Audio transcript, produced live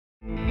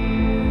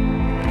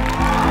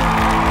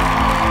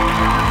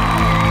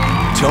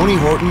Tony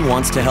Horton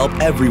wants to help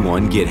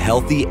everyone get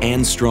healthy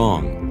and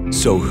strong.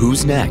 So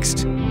who's next?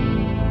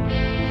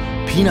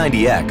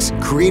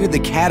 P90X created the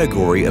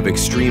category of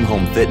extreme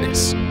home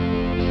fitness.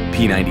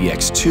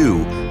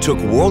 P90X2 took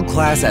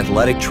world-class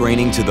athletic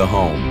training to the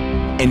home.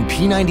 And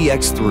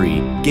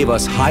P90X3 gave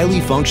us highly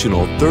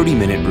functional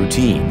 30-minute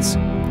routines.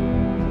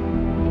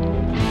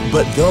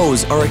 But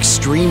those are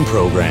extreme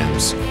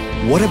programs.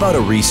 What about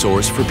a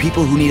resource for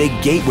people who need a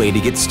gateway to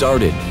get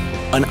started?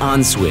 An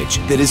on-switch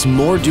that is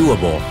more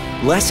doable,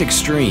 less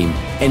extreme,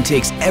 and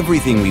takes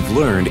everything we've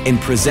learned and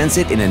presents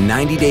it in a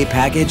 90-day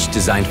package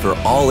designed for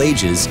all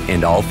ages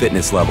and all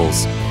fitness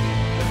levels.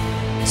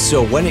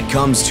 So when it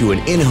comes to an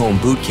in-home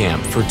boot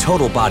camp for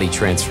total body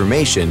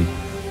transformation,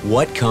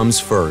 what comes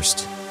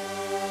first?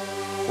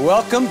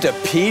 Welcome to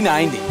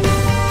P90.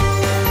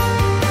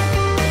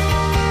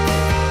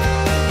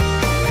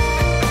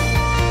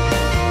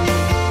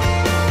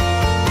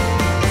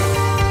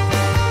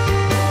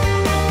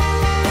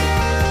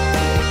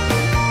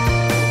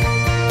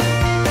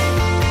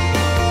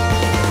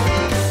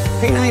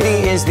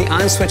 P90 is the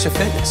on-switch of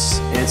fitness.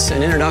 It's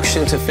an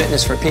introduction to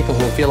fitness for people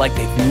who feel like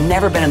they've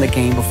never been in the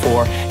game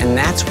before, and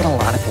that's what a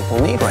lot of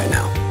people need right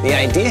now. The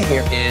idea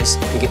here is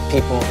to get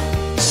people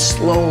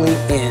slowly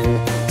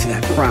into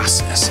that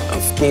process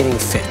of getting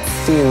fit,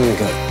 feeling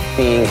good,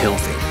 being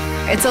healthy.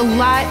 It's a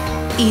lot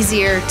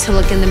easier to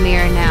look in the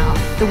mirror now.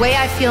 The way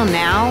I feel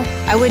now,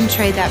 I wouldn't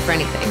trade that for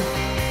anything.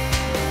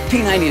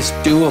 P90 is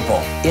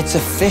doable, it's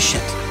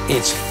efficient,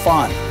 it's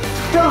fun.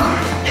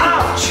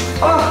 Ouch!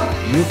 Oh.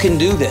 You can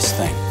do this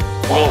thing.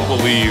 You won't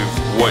believe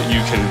what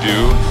you can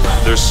do.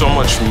 There's so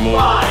much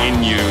more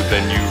in you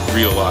than you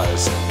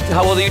realize.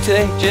 How old are you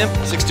today, Jim?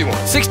 61.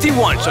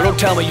 61, so don't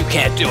tell me you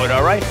can't do it,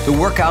 all right? The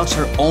workouts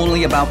are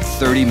only about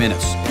 30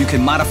 minutes. You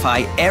can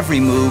modify every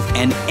move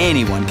and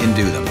anyone can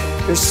do them.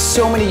 There's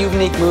so many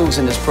unique moves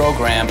in this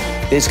program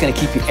that it's gonna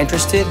keep you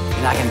interested,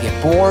 you're not gonna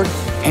get bored,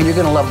 and you're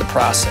gonna love the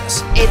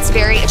process. It's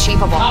very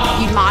achievable.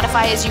 You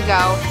modify as you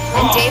go,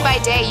 and day by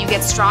day you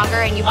get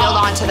stronger and you build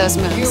onto those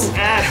moves. You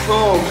at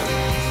home,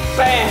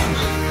 bam!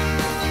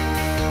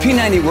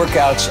 P90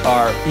 workouts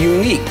are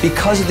unique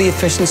because of the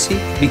efficiency,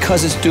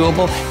 because it's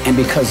doable, and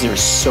because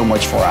there's so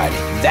much variety.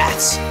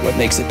 That's what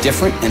makes it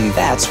different, and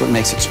that's what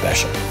makes it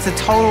special. It's a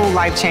total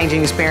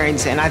life-changing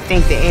experience, and I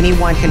think that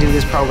anyone can do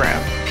this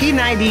program.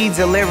 P90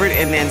 delivered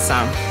and then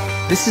some.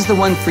 This is the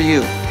one for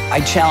you.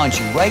 I challenge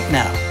you right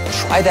now,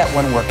 try that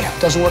one workout.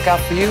 Doesn't work out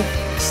for you?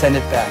 Send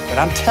it back. But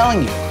I'm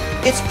telling you,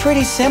 it's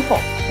pretty simple.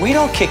 We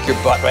don't kick your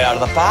butt right out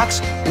of the box.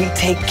 We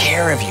take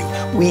care of you.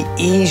 We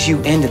ease you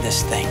into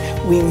this thing.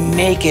 We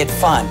make it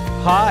fun.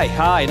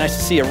 Hi, nice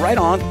to see you. Right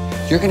on.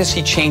 You're gonna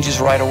see changes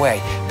right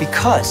away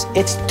because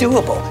it's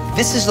doable.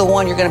 This is the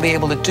one you're gonna be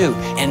able to do.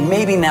 And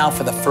maybe now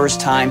for the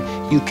first time,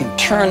 you can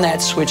turn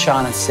that switch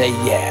on and say,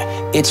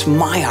 yeah, it's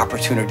my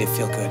opportunity to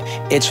feel good.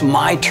 It's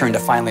my turn to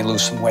finally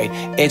lose some weight.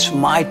 It's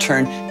my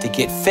turn to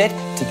get fit,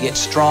 to get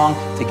strong,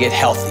 to get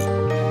healthy.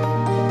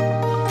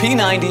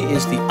 P90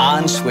 is the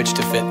on-switch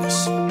to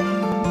fitness.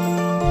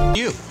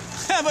 You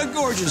have a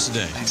gorgeous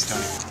day. Thanks,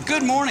 Tony.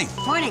 Good morning.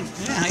 Morning.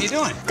 Yeah, how you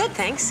doing? Good,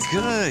 thanks.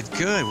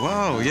 Good.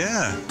 Whoa,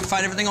 yeah.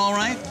 Find everything all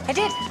right? I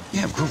did.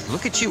 Yeah,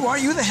 look at you. Are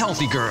you the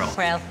healthy girl?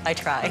 Well, I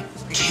try.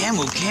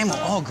 Camel,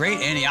 all great.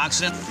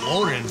 Antioxidant,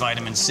 loaded in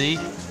vitamin C.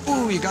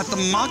 Ooh, you got the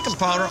maca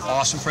powder,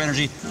 awesome for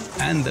energy,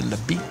 and the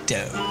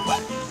libido.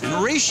 And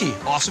reishi,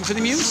 awesome for the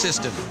immune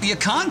system. The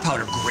Yacon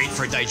powder, great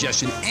for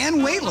digestion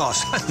and weight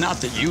loss. Not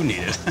that you need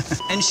it.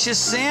 And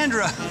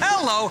Shisandra,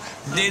 hello.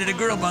 Dated a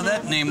girl by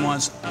that name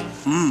once.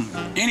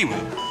 Anyway.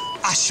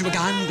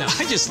 Ashwagandha.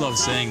 I just love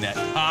saying that.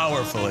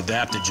 Powerful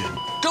adaptogen.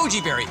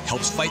 Goji berry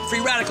helps fight free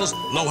radicals.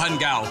 Lohan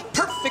Gao,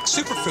 perfect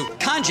superfruit.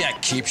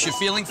 Konjac keeps you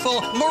feeling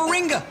full.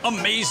 Moringa,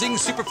 amazing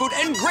superfood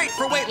and great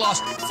for weight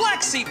loss.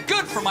 Flaxseed,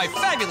 good for my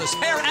fabulous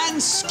hair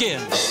and skin.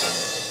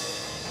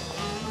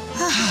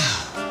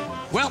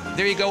 Well,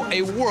 there you go.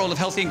 A world of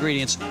healthy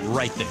ingredients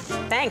right there.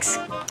 Thanks.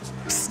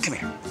 Psst, come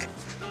here.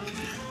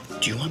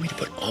 Do you want me to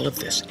put all of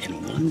this in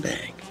one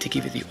bag to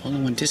give you the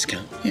all-in-one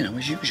discount, you know,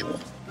 as usual?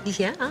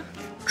 Yeah.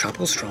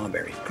 Tropical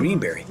strawberry,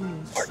 greenberry,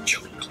 or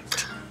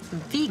chocolate.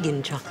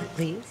 Vegan chocolate,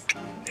 please.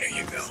 There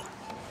you go.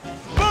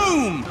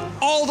 Boom!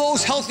 All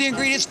those healthy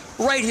ingredients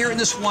right here in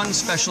this one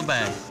special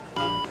bag.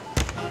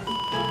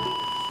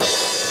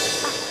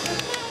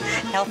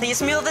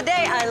 Healthiest meal of the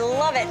day. I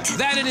love it.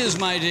 That it is,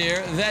 my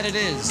dear. That it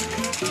is.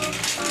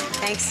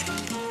 Thanks.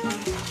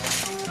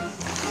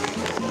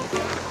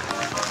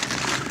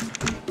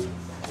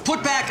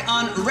 Put back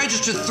on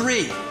register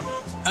 3.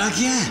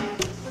 Again.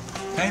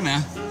 Hey,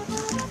 man.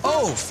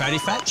 Oh, fatty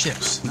fat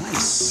chips.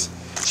 Nice.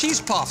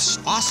 Cheese puffs.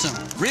 Awesome.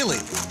 Really?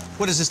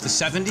 What is this, the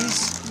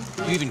 70s?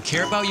 Do you even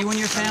care about you and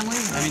your family?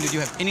 I mean, do you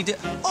have any...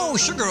 Oh,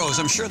 Sugar O's.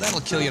 I'm sure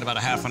that'll kill you in about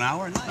a half an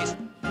hour. Nice.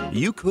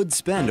 You could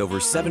spend over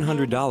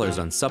 $700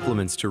 on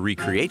supplements to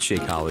recreate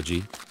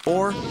Shakeology,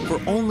 or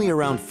for only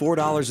around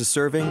 $4 a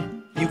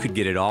serving, you could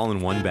get it all in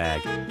one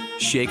bag.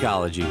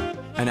 Shakeology.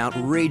 An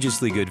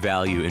outrageously good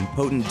value in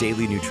potent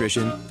daily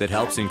nutrition that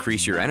helps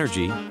increase your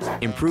energy,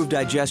 improve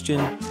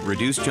digestion,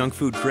 reduce junk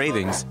food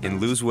cravings, and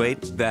lose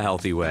weight the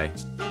healthy way.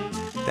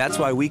 That's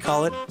why we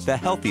call it the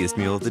healthiest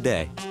meal of the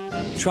day.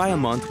 Try a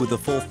month with a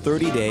full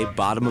 30-day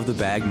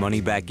bottom-of-the-bag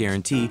money-back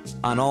guarantee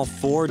on all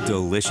 4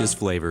 delicious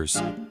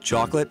flavors: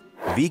 chocolate,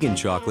 vegan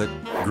chocolate,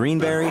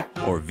 greenberry,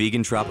 or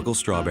vegan tropical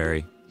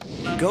strawberry.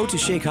 Go to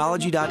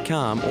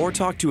Shakeology.com or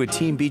talk to a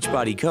Team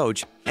Beachbody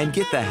coach and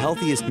get the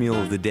healthiest meal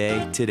of the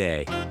day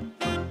today.